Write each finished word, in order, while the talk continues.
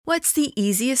What's the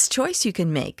easiest choice you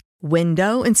can make?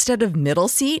 Window instead of middle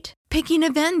seat? Picking a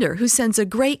vendor who sends a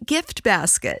great gift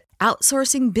basket?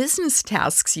 Outsourcing business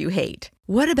tasks you hate?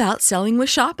 What about selling with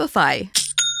Shopify?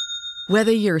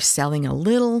 Whether you're selling a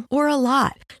little or a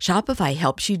lot, Shopify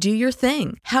helps you do your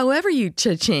thing, however you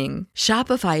cha-ching.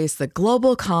 Shopify is the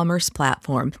global commerce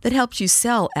platform that helps you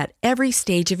sell at every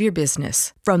stage of your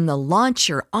business. From the launch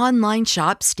your online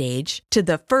shop stage to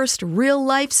the first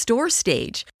real-life store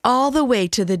stage, all the way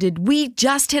to the did we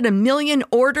just hit a million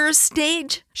orders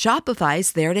stage.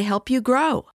 Shopify's there to help you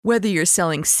grow. Whether you're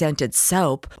selling scented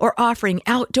soap or offering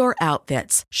outdoor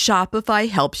outfits, Shopify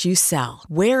helps you sell.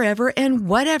 Wherever and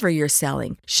whatever you're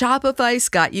selling, Shopify's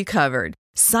got you covered.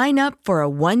 Sign up for a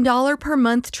 $1 per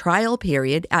month trial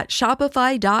period at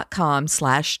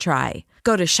shopify.com/try.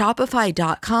 Go to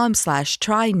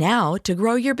shopify.com/try now to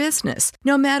grow your business,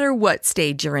 no matter what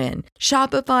stage you're in.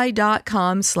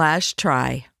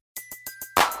 Shopify.com/try.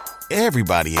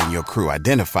 Everybody in your crew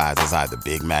identifies as either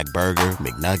Big Mac Burger,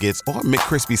 McNuggets, or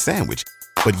McCrispy Sandwich.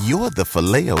 But you're the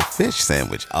Filet-O-Fish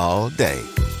Sandwich all day.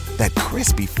 That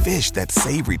crispy fish, that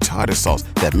savory tartar sauce,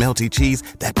 that melty cheese,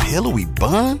 that pillowy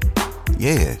bun.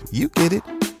 Yeah, you get it.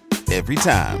 Every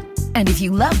time. And if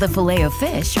you love the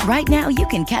Filet-O-Fish, right now you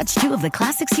can catch two of the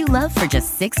classics you love for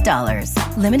just $6.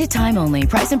 Limited time only.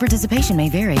 Price and participation may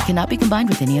vary. Cannot be combined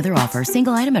with any other offer.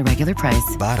 Single item at regular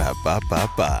price.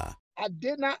 Ba-da-ba-ba-ba. I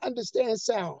did not understand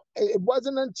sound. It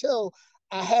wasn't until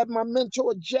I had my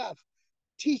mentor, Jeff,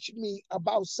 teach me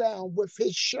about sound with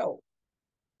his show.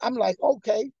 I'm like,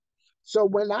 okay. So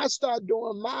when I started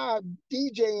doing my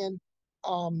DJing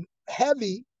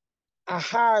heavy, I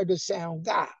hired a sound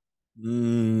guy.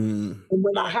 And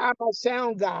when I hire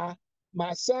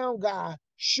my sound guy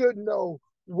should know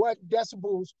what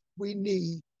decibels we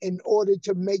need in order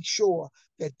to make sure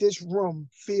that this room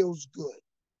feels good.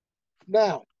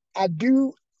 Now,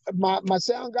 my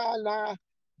sound guy and I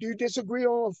do disagree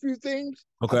on a few things.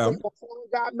 Okay. I think my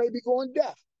sound guy may be going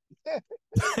deaf.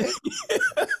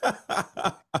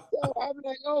 So I'm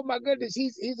like, oh my goodness,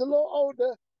 he's a little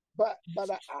older, but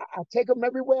I take him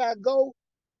everywhere I go.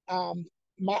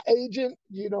 My agent,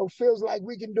 feels like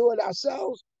we can do it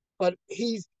ourselves, but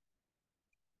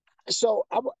so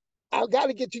I got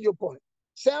to get to your point.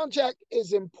 Sound check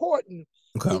is important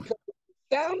because if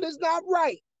sound is not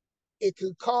right, it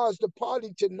could cause the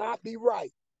party to not be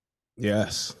right.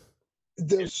 Yes.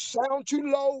 The sound too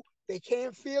low, they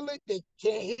can't feel it, they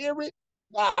can't hear it.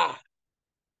 I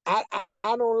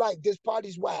don't like this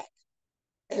party's whack.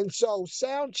 And so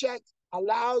sound check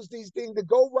allows these things to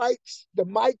go right. The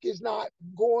mic is not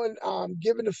going,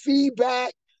 giving the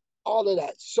feedback, all of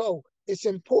that. So it's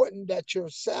important that your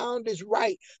sound is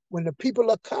right. When the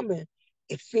people are coming,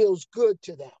 it feels good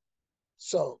to them.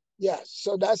 So yes,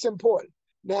 so that's important.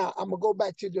 Now I'm gonna go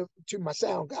back to my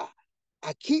sound guy.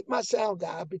 I keep my sound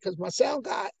guy because my sound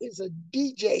guy is a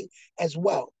DJ as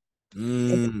well. So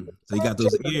you got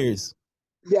those ears.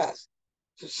 Yes.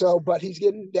 So, but he's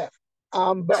getting deaf.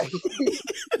 But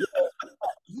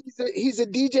he's a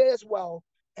DJ as well.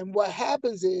 And what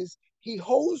happens is he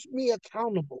holds me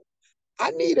accountable. I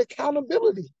need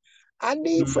accountability. I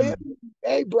need for him,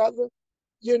 hey brother,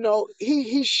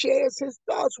 he shares his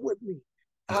thoughts with me.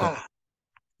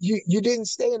 You didn't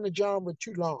stay in the genre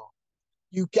too long.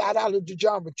 You got out of the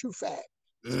genre too fast.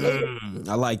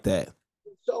 I like that.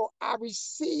 So I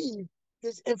receive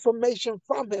this information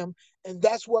from him, and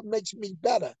that's what makes me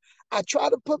better. I try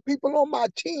to put people on my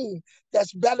team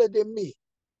that's better than me,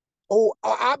 or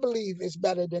I believe is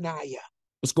better than I am.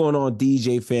 What's going on,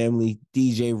 DJ family?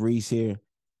 DJ Reese here.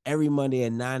 Every Monday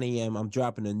at 9 a.m., I'm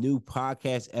dropping a new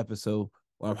podcast episode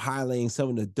where I'm highlighting some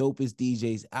of the dopest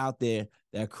DJs out there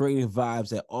that are creating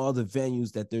vibes at all the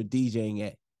venues that they're DJing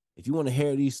at. If you want to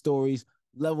hear these stories,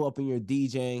 level up in your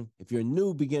DJing. If you're a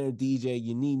new beginner DJ,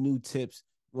 you need new tips.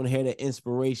 You want to hear that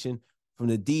inspiration from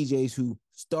the DJs who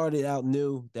started out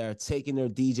new, that are taking their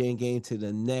DJing game to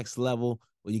the next level,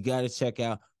 well, you got to check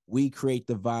out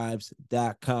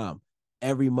WeCreateTheVibes.com.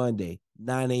 Every Monday,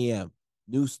 9 a.m.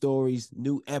 New stories,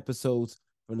 new episodes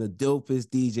from the dopest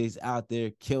DJs out there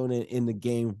killing it in the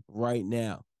game right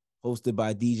now. Hosted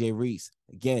by DJ Reese.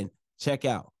 Again, check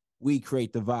out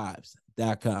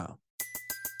WeCreateTheVibes.com.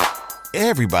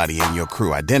 Everybody in your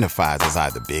crew identifies as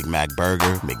either Big Mac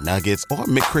Burger, McNuggets, or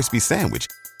McCrispy Sandwich.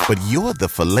 But you're the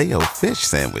Filet-O-Fish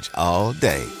Sandwich all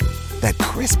day. That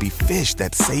crispy fish,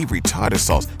 that savory tartar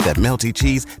sauce, that melty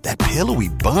cheese, that pillowy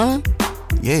bun.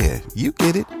 Yeah, you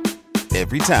get it.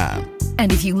 Every time.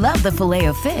 And if you love the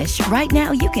Filet-O-Fish, right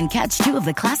now you can catch two of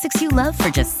the classics you love for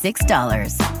just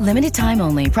 $6. Limited time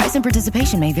only. Price and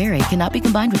participation may vary. Cannot be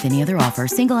combined with any other offer.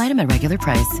 Single item at regular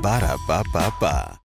price. Ba-da-ba-ba-ba.